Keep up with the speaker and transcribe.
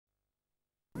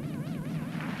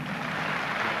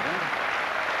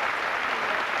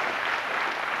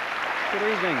Good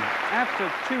evening.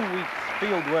 After 2 weeks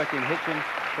field work in Hitchin,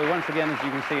 we're once again, as you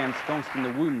can see, ensconced in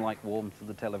the womb-like warmth of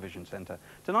the television centre.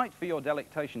 Tonight, for your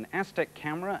delectation, Aztec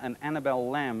camera and Annabelle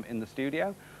Lamb in the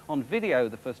studio. On video,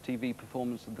 the first TV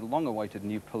performance of the long-awaited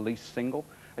new Police single,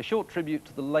 a short tribute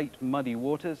to the late Muddy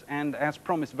Waters, and, as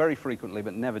promised very frequently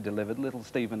but never delivered, Little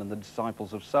Stephen and the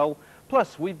Disciples of Soul.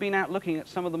 Plus, we've been out looking at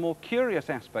some of the more curious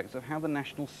aspects of how the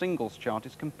national singles chart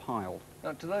is compiled.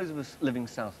 Now, to those of us living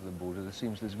south of the border, there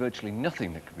seems there's virtually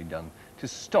nothing that can be done to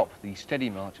stop the steady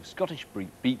march of Scottish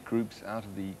beat groups out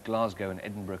of the Glasgow and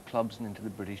Edinburgh clubs and into the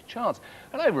British charts.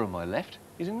 And over on my left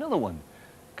is another one.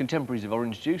 Contemporaries of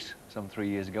Orange Juice, some 3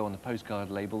 years ago on the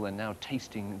Postcard label, are now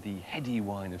tasting the heady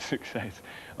wine of success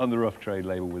on the Rough Trade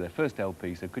label with their first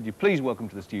LP. So could you please welcome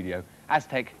to the studio,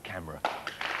 Aztec Camera.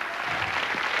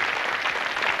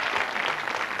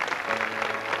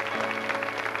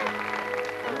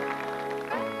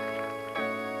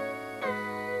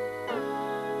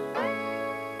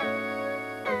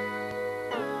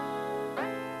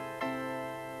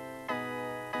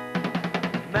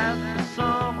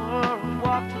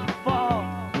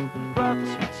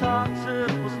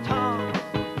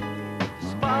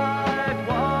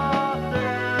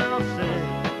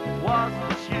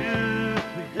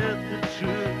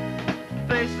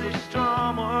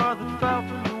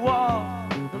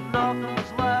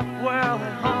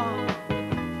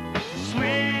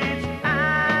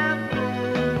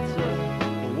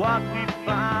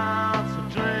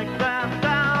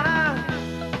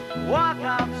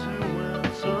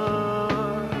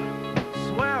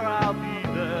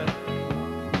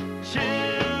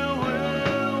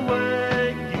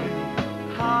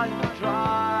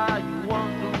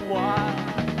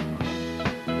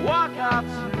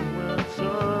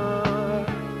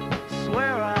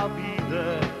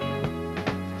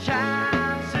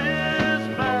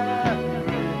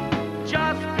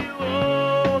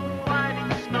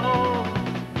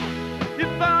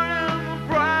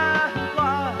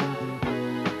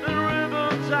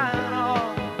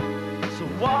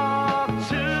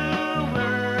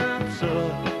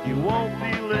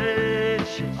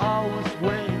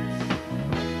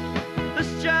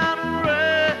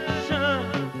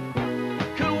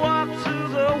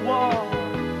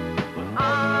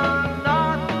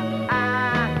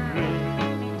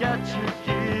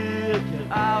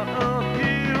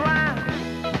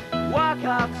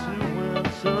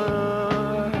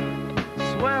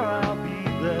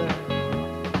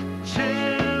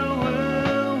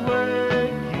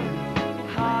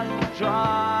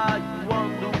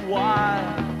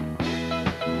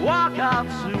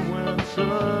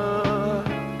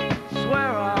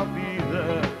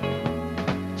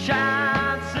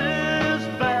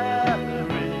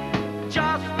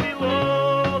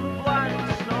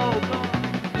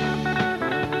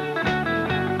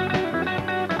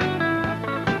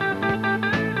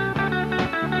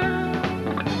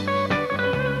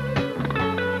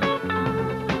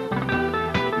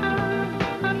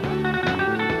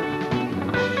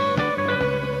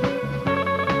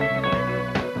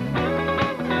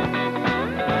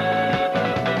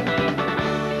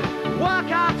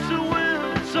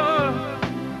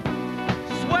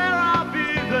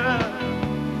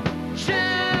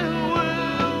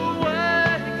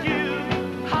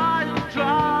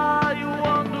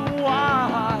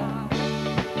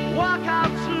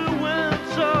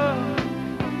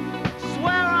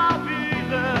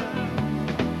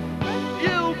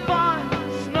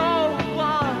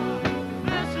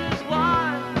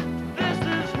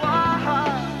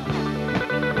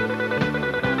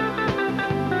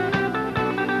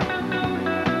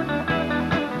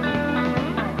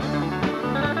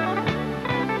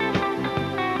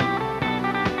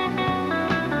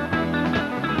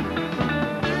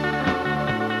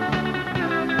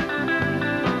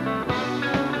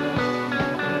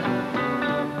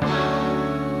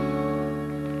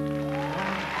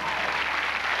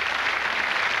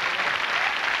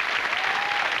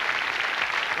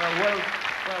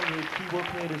 The keyboard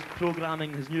player is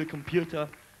programming his new computer.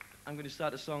 I'm going to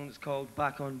start a song that's called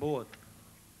Back on Board.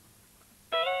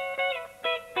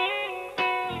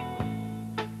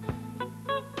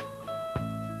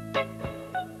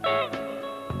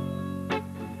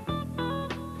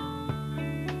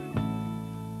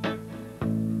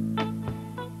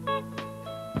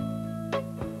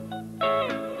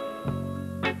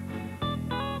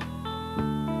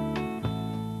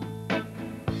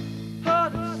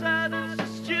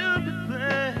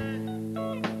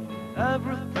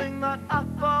 Everything that I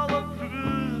follow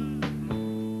through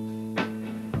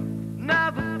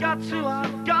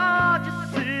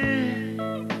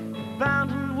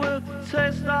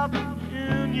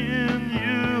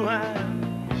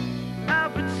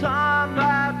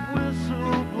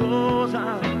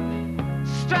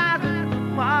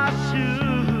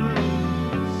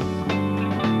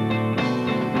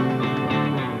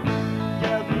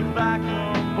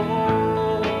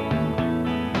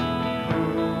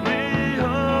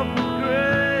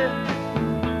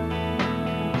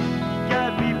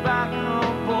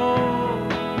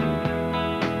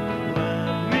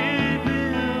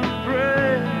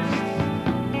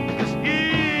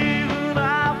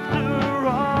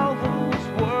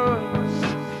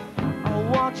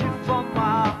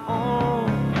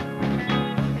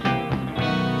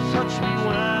touch me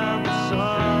when the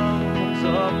sun comes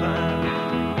up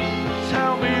and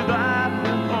tell me that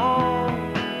we're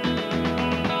home.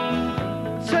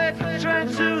 Take the train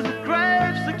to the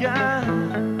graves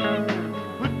again.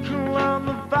 We can learn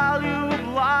the value of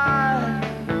life.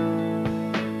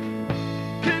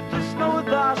 Keep the snow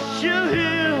with our shoe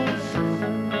heels.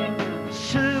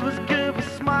 She was good for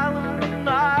smiling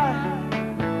tonight.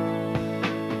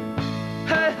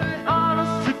 Hey,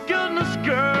 honest to goodness,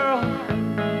 girl,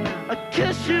 I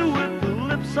kiss you with the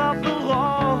lips of the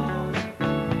Lord.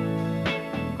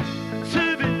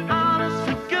 To be honest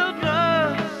to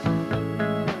goodness,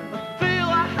 I feel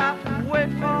I have to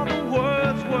wait for the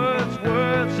words,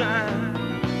 words, and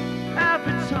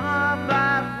every time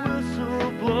that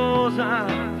whistle blows,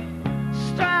 I'm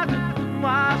staggered with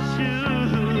my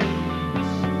shoes.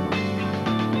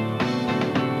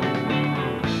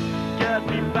 Get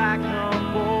me back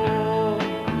on board,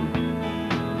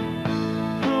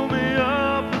 pull me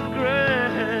up with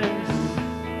grace.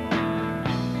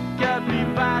 Get me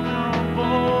back on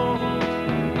board,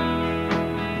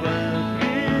 let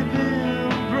me be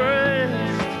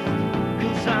embraced.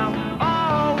 'Cause I'm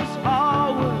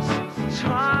always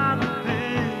trying to be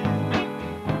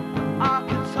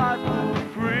archetypal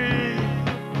free.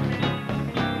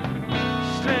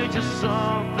 Stranger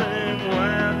something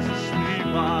went to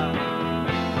sleep. I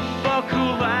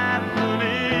buckle at the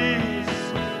knees.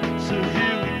 So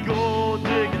here we go,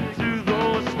 digging through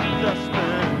those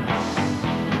dustbins,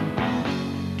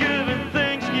 giving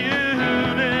things new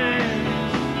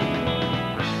names.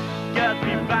 Get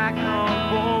me back on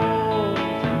board,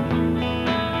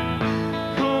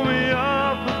 pull me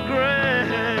up with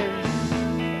grace.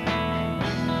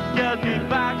 Get me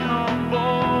back on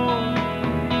board,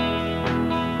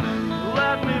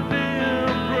 let me be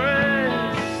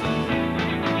embraced.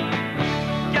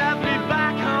 Get me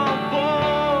back on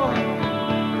board,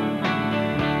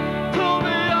 pull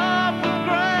me up with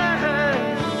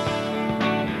grace.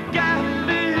 Get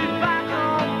me back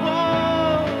on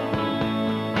board.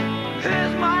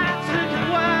 Here's my ticket,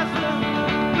 where's the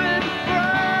big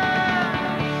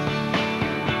friend?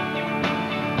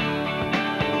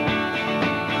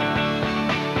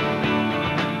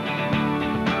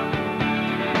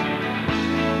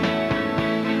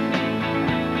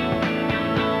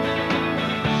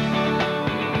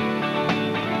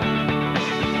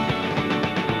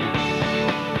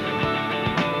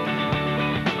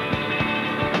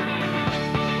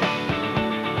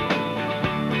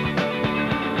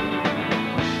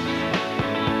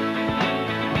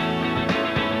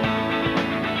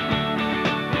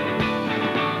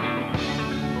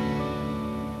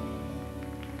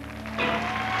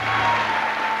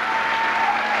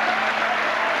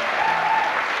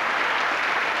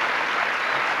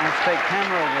 Aztec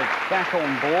Camera was back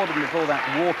on board, and before that,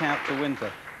 Walk Out to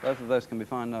Winter. Both of those can be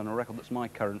found on a record that's my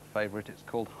current favourite. It's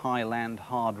called Highland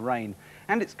Hard Rain,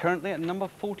 and it's currently at number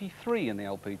 43 in the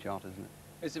LP chart, isn't it?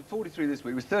 It's at 43 this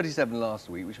week. It was 37 last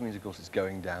week, which means, of course, it's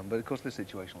going down. But, of course, this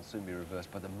situation will soon be reversed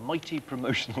by the mighty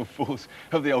promotional force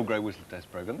of the Old Grey Whistle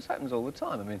Test programme. This happens all the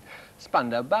time. I mean,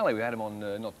 Spandau Ballet, we had them on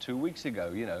not 2 weeks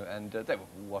ago, you know, and they were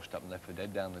washed up and left for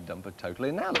dead down the dumper totally.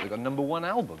 And now they've got #1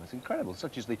 album. It's incredible.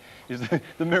 Such is the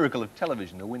miracle of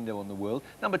television, a window on the world.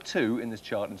 #2 in this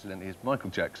chart, incidentally, is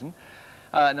Michael Jackson.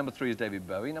 #3 is David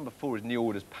Bowie. #4 is New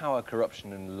Order's Power,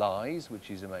 Corruption and Lies,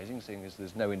 which is amazing, seeing as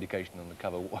there's no indication on the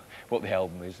cover what the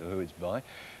album is or who it's by.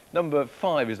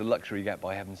 #5 is The Luxury Gap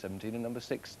by Heaven 17, and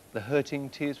 #6, The Hurting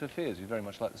Tears for Fears, who's very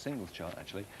much like the singles chart,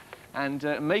 actually. And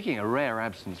making a rare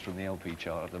absence from the LP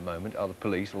chart at the moment are the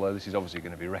Police, although this is obviously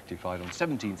going to be rectified on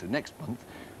 17th of next month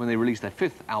when they release their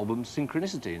 5th album,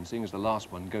 Synchronicity. And seeing as the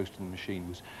last one, Ghost in the Machine,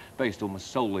 was based almost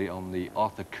solely on the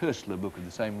Arthur Koestler book of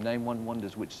the same name, one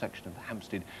wonders which section of the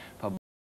Hampstead pub